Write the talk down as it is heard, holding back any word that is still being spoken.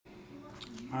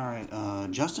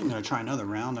Alright, Justin, going to try another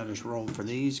round. I just rolled for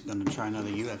these. Going to try another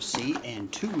UFC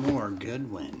and 2 more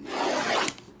Goodwin.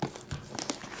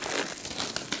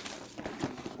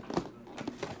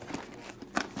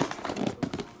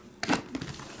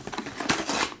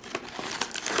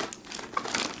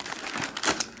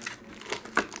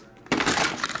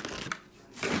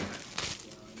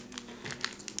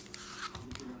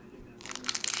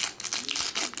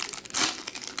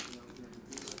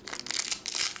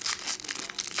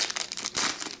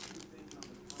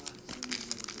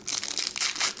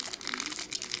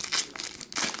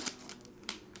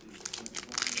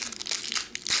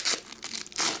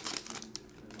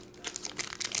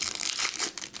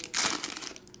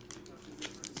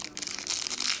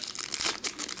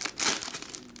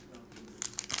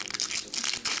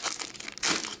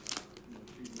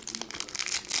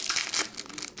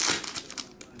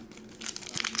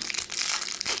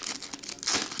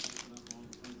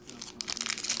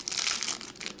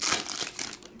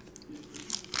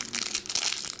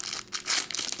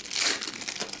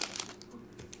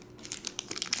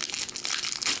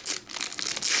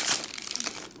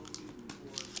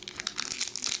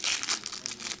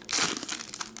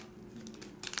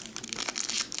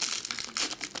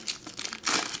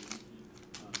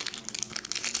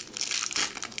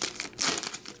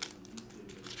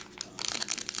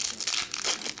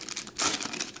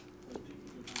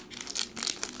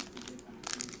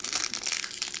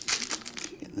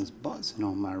 This buzzing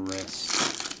on my wrist.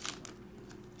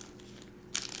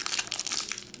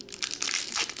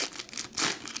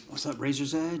 What's up,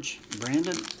 Razor's Edge?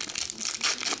 Brandon?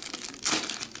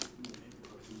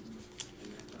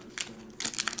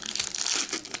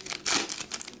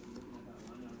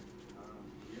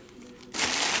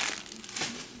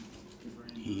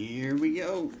 Here we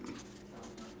go.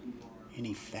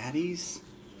 Any fatties?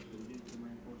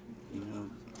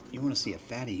 You want to see a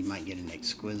fatty, you might get an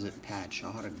exquisite patch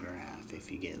autograph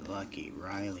if you get lucky.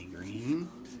 Riley Green.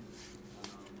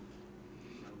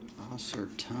 Oscar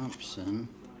Thompson.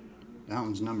 That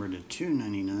one's numbered to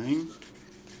 $2.99.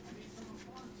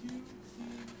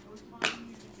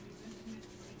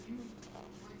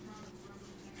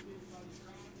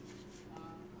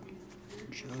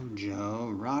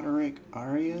 JoJo. Roderick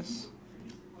Arias.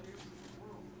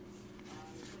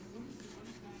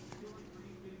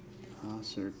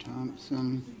 Oscar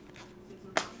Thompson.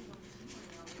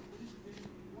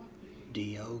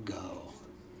 Diogo.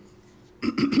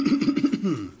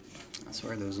 I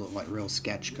swear those look like real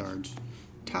sketch cards.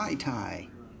 Ty.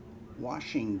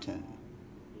 Washington.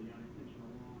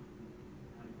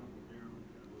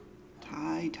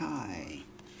 Ty.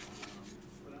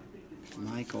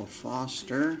 Michael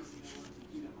Foster.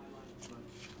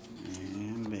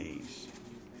 And base.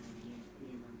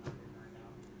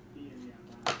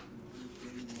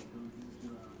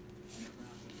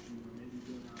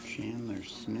 Chandler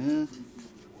Smith,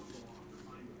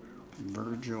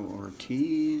 Virgil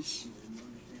Ortiz,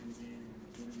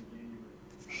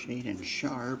 Shaden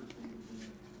Sharp,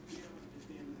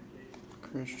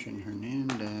 Christian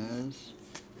Hernandez.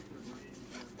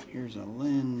 Here's a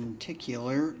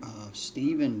lenticular of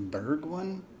Steven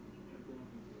Bergwijn.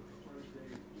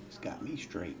 He's got me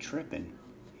straight tripping.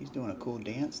 He's doing a cool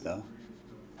dance though,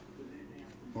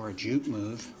 or a juke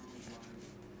move.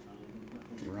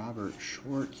 Robert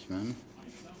Schwartzman,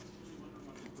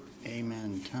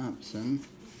 Amen Thompson,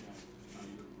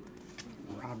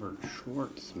 Robert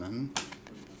Schwartzman,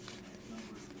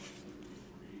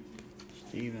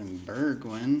 Steven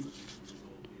Bergwijn,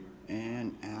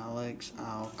 and Alex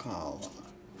Alcala.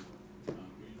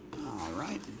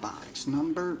 Alright, box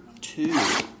number 2. Is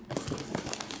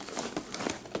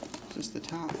this the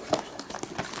top?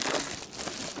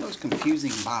 Most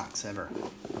confusing box ever.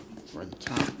 For the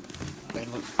top. They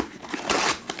look,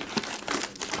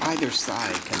 either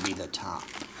side can be the top.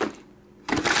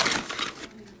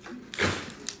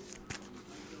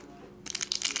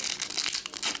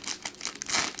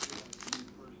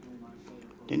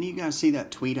 Didn't you guys see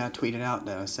that tweet I tweeted out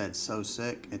that I said so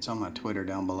sick? It's on my Twitter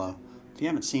down below. If you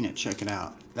haven't seen it, check it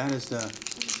out. That is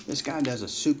this guy does a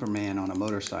Superman on a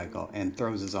motorcycle and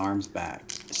throws his arms back.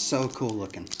 It's so cool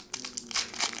looking.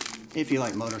 If you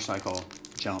like motorcycle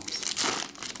jumps.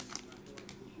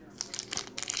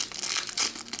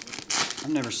 I've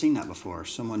never seen that before.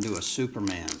 Someone do a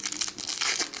Superman.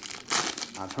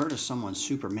 I've heard of someone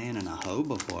Superman in a hoe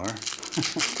before. I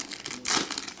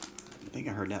think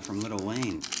I heard that from Lil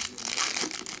Wayne.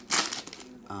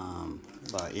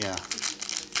 But yeah,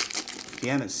 if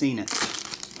you haven't seen it,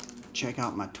 check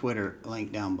out my Twitter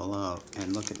link down below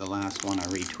and look at the last one I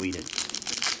retweeted.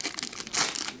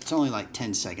 It's only like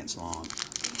 10 seconds long.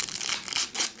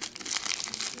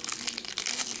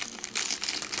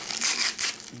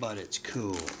 but it's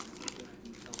cool.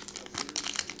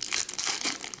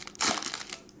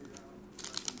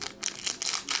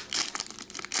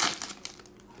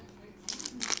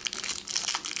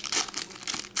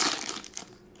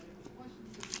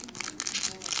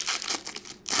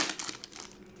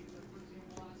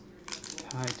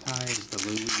 Tie is the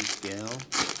Louis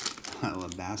Gill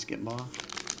of basketball.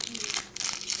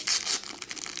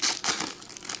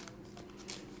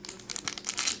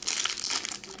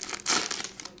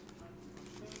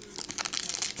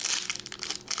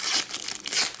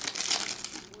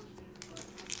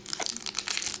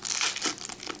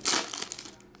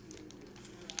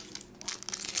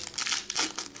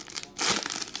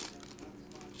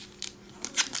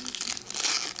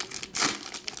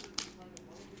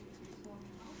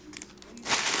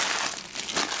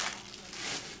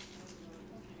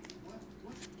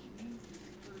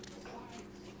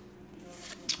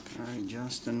 Alright,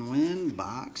 Justin Wynn,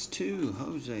 box 2,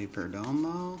 Jose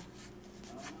Perdomo,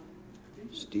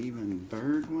 Steven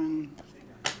Bergwin,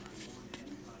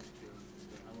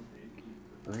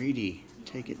 Brady,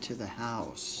 take it to the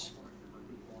house,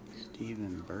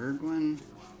 Steven Bergwin,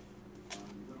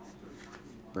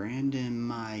 Brandon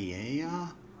Maia,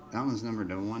 that one's numbered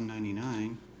to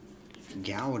 199,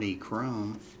 Gowdy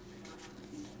Chrome,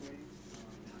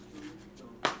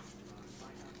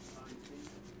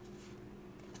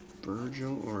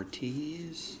 Virgil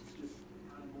Ortiz,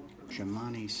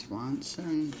 Jamani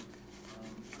Swanson,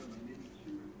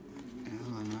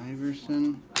 Allen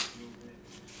Iverson,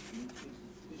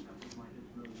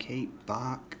 Kate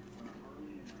Bach.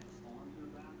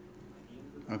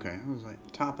 Okay, I was like,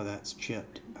 top of that's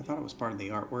chipped. I thought it was part of the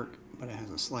artwork, but it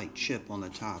has a slight chip on the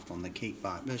top on the Kate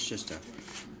Bach. That's just a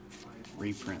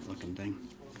reprint looking thing.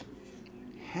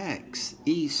 Hex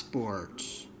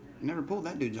Esports. Never pulled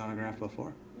that dude's autograph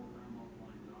before.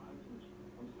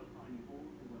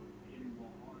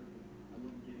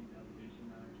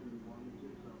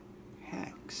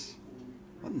 Hex.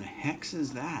 What in the hex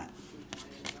is that?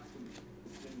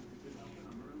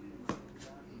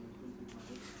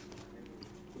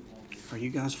 Are you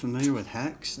guys familiar with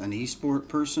Hex, an esport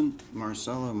person?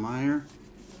 Marcelo Meyer.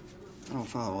 I don't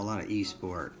follow a lot of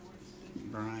esport.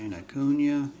 Brian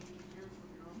Acuna.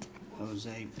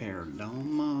 Jose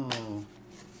Perdomo.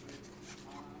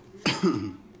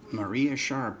 Maria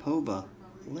Sharapova.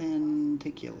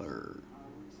 Lenticular.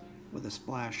 With a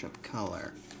splash of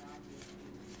color.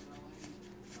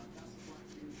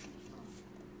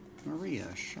 Maria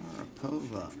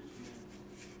Sharapova.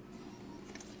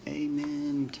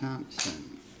 Amen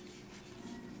Thompson.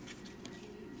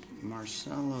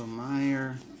 Marcelo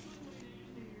Meyer.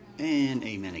 And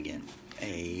amen again.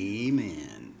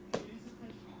 Amen.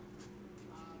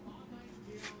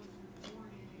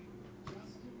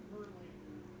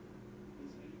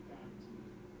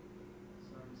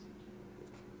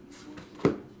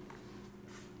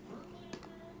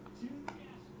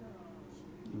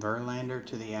 Verlander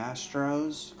to the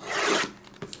Astros.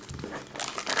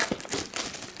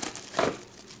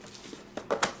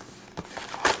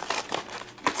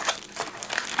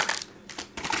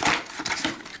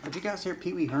 Did you guys hear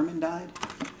Pee Wee Herman died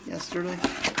yesterday?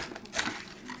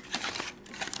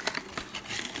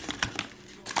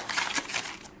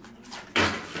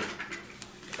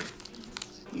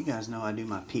 You guys know I do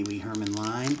my Pee Wee Herman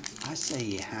line. I say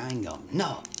you hang 'em.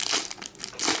 No.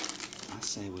 I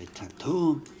say we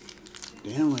tattoo 'em.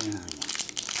 Then we hang 'em.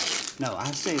 No,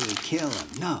 I say we kill 'em.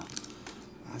 No.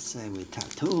 I say we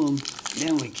tattoo 'em.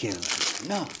 Then we kill 'em.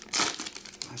 No.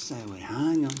 I say we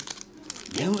hang 'em.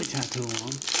 Then we tattoo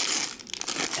 'em.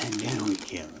 And then we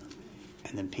kill him.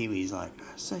 And then Pee Wee's like,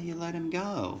 I say you let him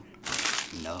go.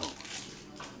 No.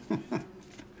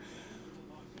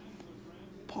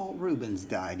 Paul Rubens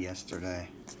died yesterday.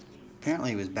 Apparently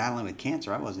he was battling with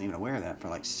cancer. I wasn't even aware of that for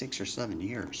like 6 or 7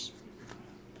 years.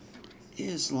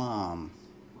 Islam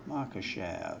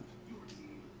Makhachev.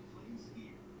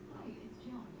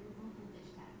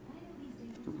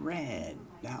 Red.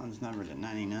 That one's numbered at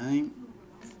 99.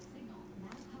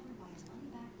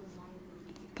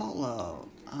 Paulo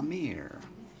Amir.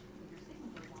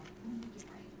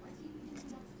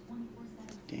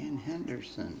 Dan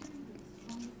Henderson.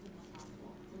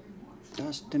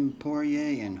 Dustin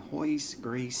Poirier and Royce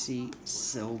Gracie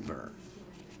Silver.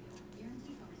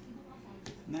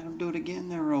 And that'll do it again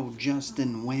there, old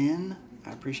Justin Wynn.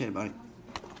 I appreciate it, buddy.